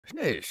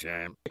Yes,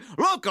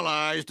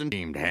 localized and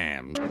steamed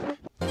hams.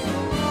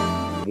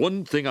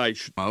 One thing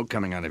Oh,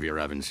 coming out of your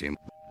oven, seem.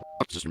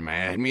 Just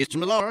mad, Mr.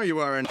 Malone, you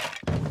are an.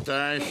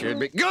 I should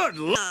be. Good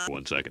Lord!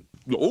 1 second.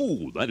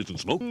 Oh, that isn't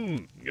smoke.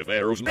 If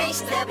arrows.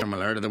 I'm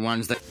alert of the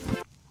ones that.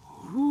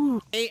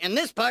 Hey, in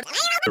this part.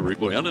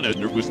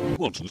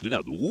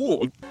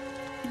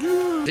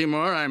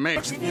 Seymour, I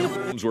make.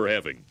 We're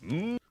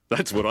having.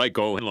 That's what I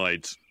call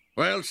lights.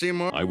 Well,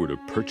 Seymour. I were to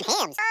purchase.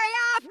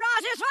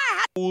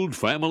 Old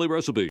family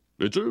recipe.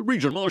 It's a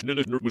regional.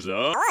 It was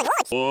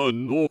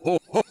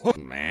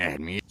Mad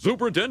me.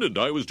 Superintendent,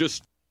 I was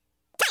just.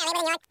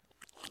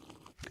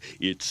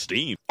 It's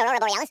steam. You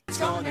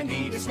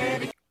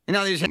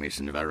know, these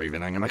mason of our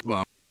evening, I'm like,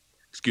 well,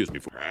 Excuse me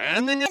for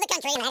and then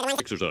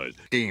exercise.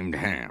 steamed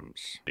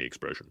hams.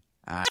 Expression.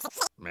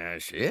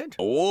 Smash it?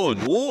 Oh,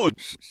 no.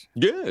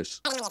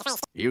 Yes.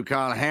 You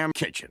call ham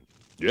kitchen.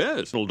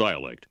 Yes. Old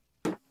dialect.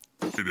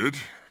 Did it,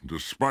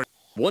 despite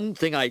One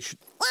thing I should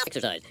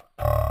exercise.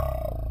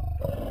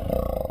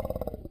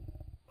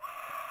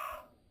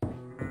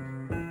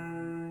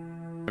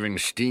 Having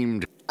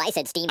steamed. I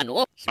said steam.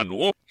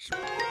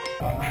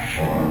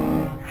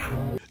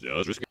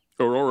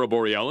 Aurora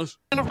Borealis.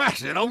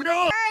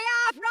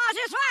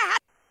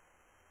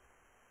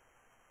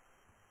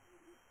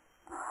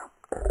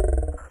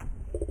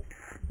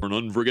 An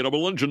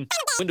unforgettable luncheon.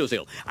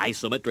 Windowsill.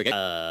 Isometric.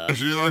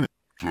 should be good.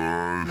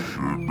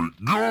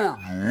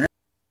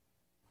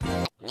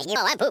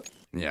 Oh, I'm pooped.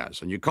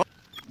 Yes, and you call.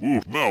 Ooh,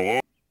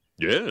 no,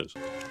 Yes.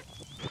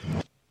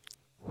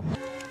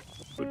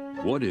 But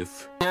what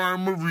if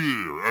time of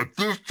year at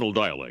this old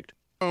dialect?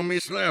 Oh, me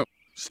slow.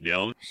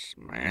 Snell.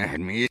 Mad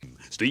me.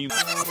 Steam.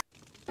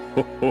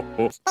 Ho, ho,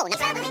 ho. Oh, no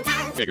traveling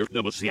time. Figure.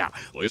 Numbers. Yeah.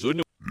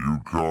 Listen. you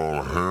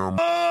call ham.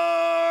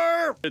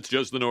 It's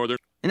just the northern.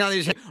 You know,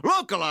 these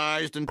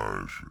localized and.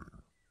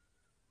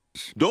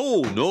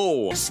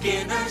 No. I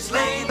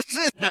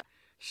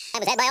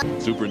was had my own.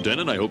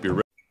 Superintendent, I hope you're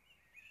ready.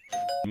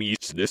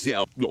 Meets this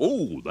out.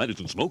 Oh, that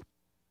isn't smoke.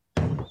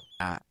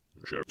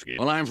 Sheriff's game.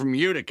 Well, I'm from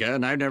Utica,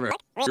 and I've never.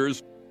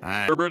 Here's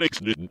I.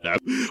 Herbertix didn't have.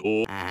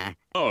 Oh,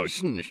 oh,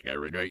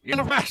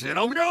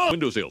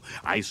 windowsill.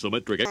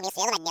 Isometric.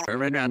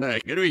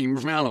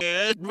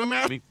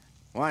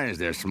 Why is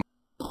there smoke?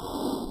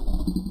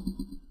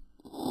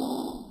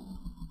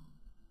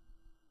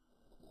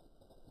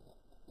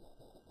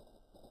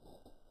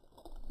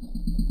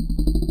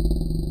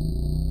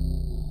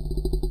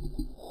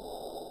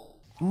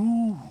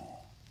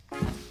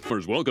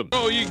 Welcome.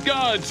 Oh, you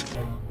gods! The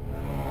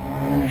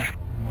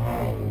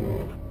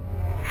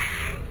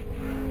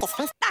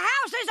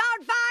house is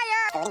on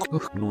fire!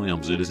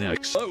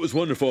 That was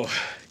wonderful.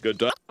 Good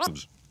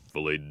times.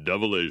 Fully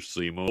devilish,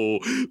 Seymour. Oh,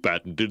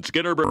 patented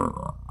Skinner.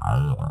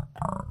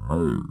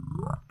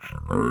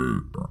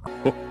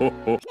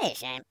 Hey,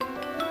 Sam.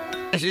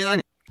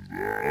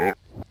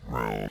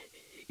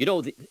 You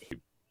know, the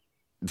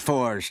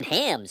Fours.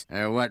 Hams.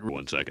 What?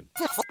 1 second.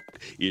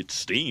 It's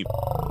steam.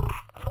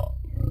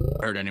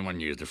 Heard anyone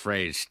use the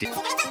phrase steam?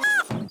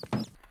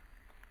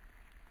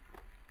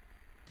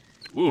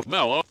 Ooh,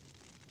 Mallow.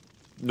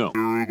 No.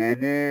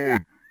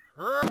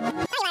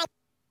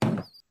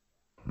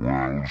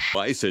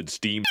 I said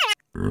steam.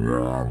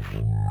 The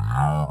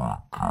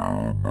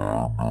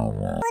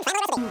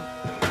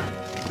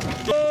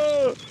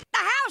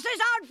house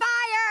is on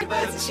fire!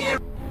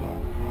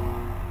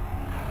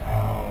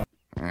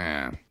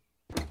 Yeah.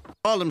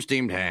 All them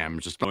steamed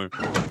hams. Just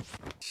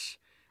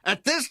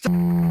at this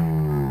time.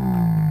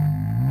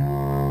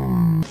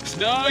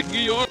 Snug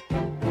your.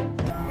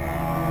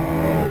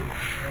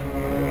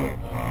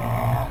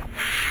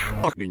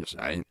 Fucking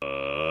say.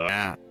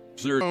 Yeah.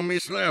 Sir. Oh, me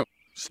slow.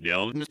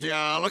 Snell. And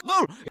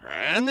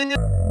then.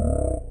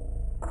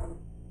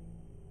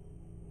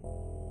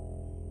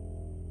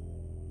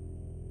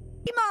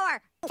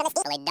 More!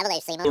 Fully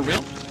devilish, Seymour.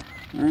 Real?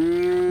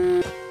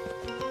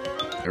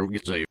 There we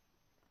say.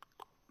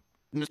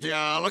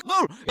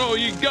 Oh,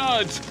 you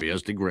gods!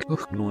 Yes, the great.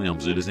 No, I'm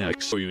it is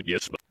next. So you,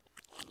 yes, but.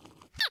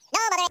 No,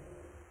 mother.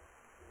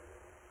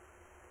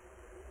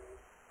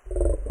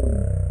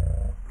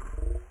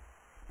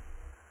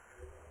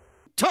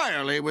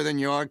 Entirely within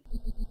your.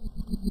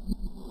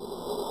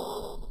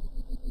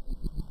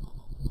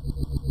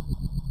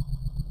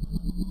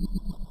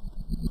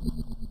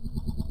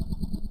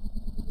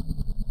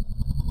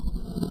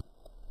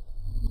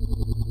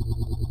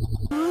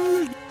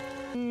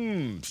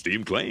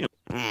 Steam clam.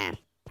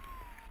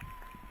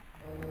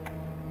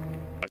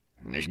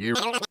 This year.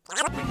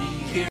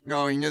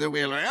 Going to the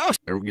wheelhouse.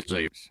 There we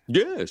say.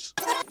 Yes.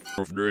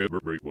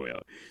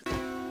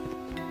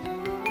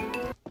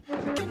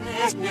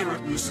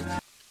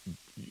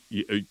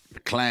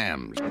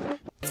 Clams.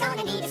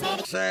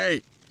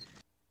 Say.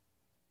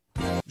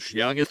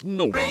 Young is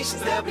no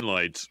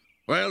lights.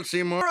 Well,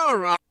 Seymour. All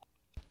right.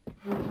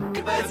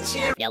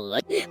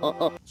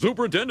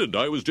 Superintendent,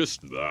 I was just.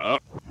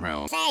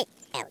 Well. Say.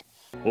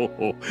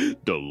 Oh,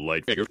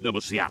 delightful.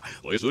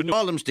 Listen.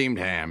 All them steamed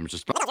hams.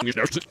 Just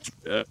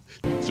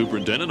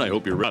Superintendent, I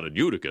hope you're out in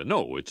Utica.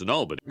 No, it's in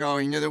Albany.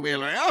 going to the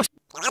wheelhouse.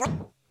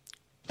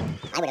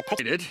 I would have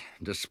picked it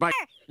despite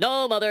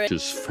No, mother.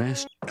 Just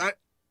fast.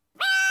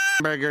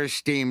 hamburger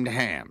steamed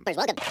ham.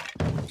 Welcome.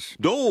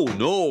 No.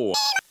 No.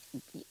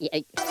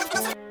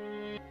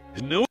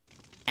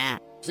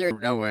 Sir.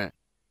 Nowhere.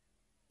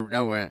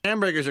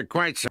 Hamburgers are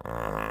quite so.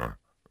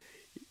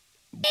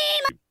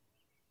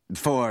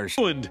 Force.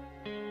 And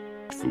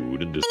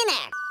food and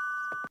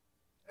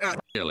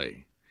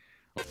Chili.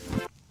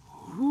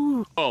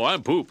 Oh,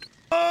 I'm pooped.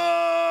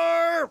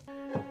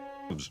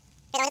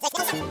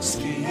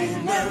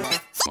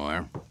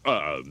 More.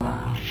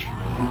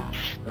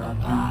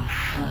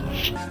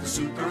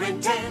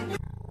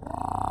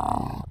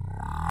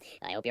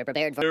 I hope you're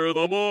prepared for. There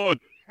them on.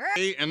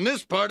 Hey, in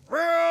this part.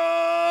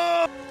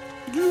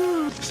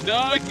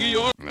 Snuggy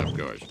or Of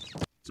course.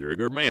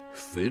 Zerger man.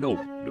 Fino.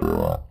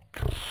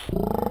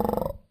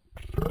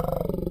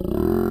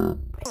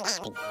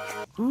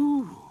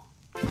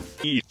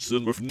 Eat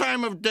some of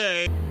Time of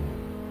day.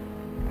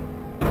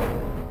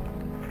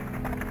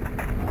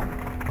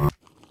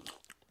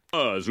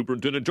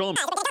 Superintendent John.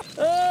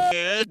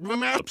 Yes,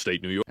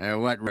 Upstate New York.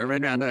 what?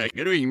 Right down there.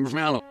 Get a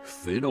smell.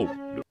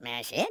 Fino.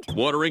 Mash it.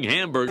 Watering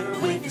hamburger.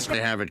 They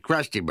have it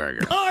Krusty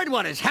Burger. Lord,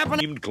 what is happening?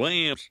 Steamed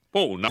clams.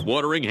 Oh, not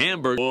watering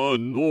hamburger. Oh,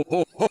 no.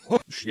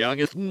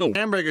 Youngest no.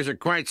 Hamburgers are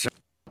quite so.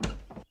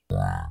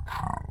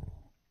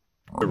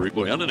 Rick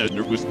Boyan and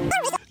Edgar was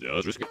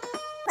just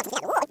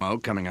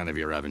Smoke coming out of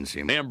your oven,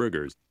 seem.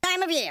 hamburgers.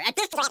 Time of year at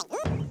this.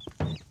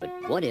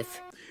 But what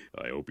if?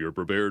 I hope you're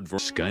prepared for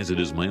disguise it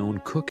as my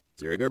own cook.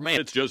 Zerger man.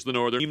 It's just the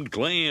northern steamed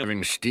clam.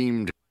 Having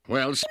steamed.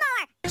 Well,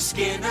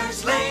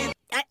 Skinner's Lane.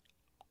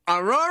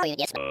 Aurora.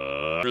 Yes.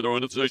 They're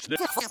throwing it such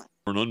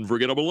for an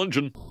unforgettable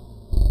luncheon.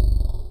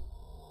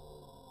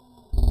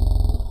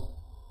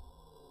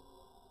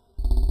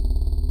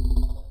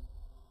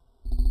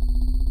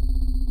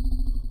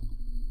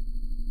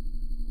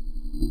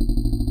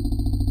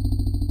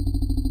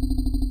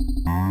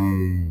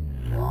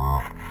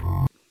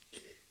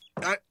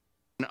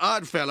 An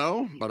odd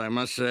fellow, but I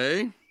must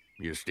say,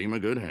 you steam a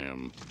good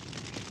ham.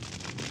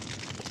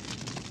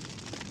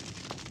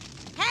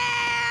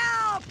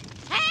 Help!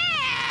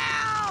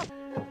 Help!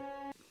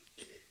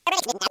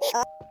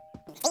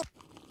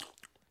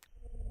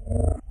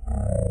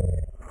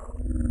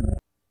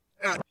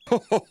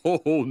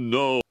 Oh,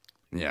 no.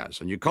 Yes,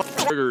 and you call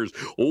Burgers.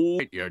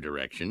 Oh, your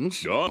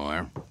directions.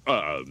 Yeah.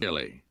 Or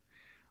chili.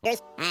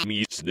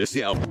 meats this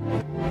out.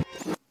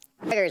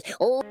 Burgers.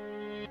 Oh.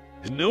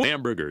 No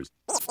hamburgers.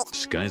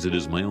 Disguise it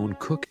as my own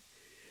cook.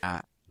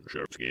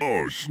 Sharp's game.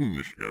 Oh,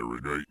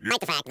 snishgarigate. Like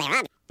the fact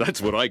there,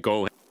 That's what I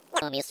call it.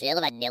 me seal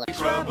of vanilla.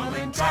 Trouble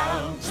in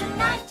town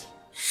tonight.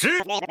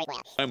 See?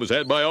 I was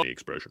had by all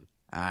expression.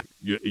 Yeah,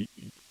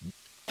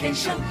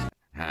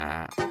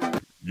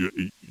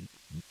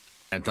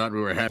 I thought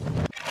we were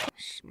having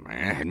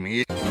smash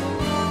me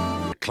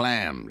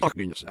clams.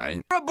 Fucking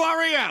say.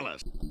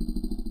 Borealis.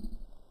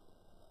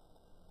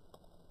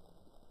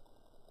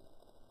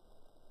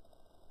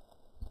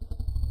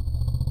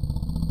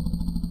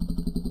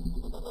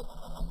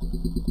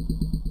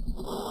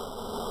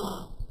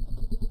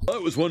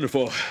 that was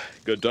wonderful.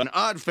 Good time. An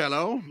odd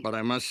fellow, but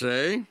I must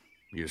say,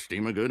 you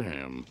steam a good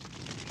ham.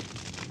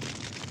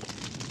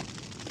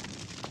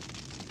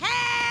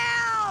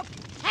 Help!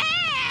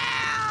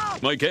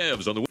 Help! My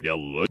calves on the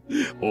yellow.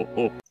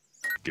 Oh.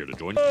 Care to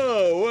join?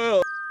 Oh,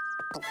 well.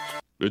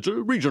 It's a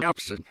region.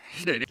 Opposite.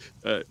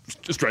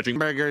 Stretching.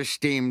 Burger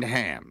steamed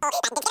ham.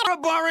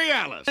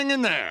 Borealis. Hang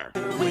in there.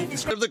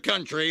 Of the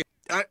country.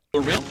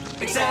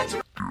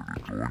 Exaggerate.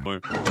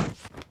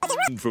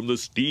 From the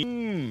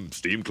steam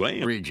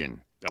clam.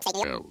 Region.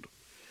 Filled.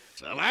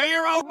 So there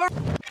you're over.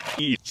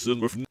 Eat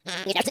some of.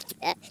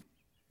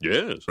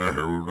 Yes.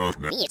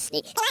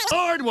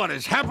 Lord, what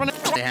is happening?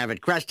 They have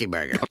it Krusty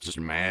Burger. Just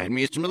mad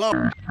me some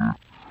alone.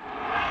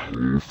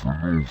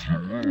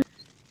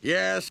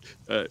 Yes.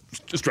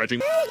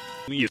 Stretching.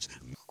 Yes.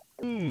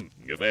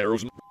 If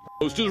arrows and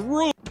just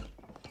roll.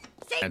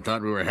 I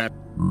thought we were having.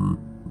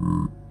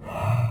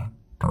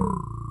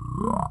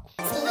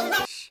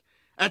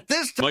 At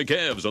this time. My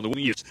calves on the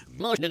yes.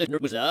 Motion in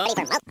it was up.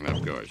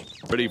 Of course.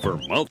 Ready for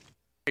mouth.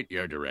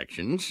 Your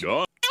directions.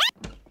 Yeah.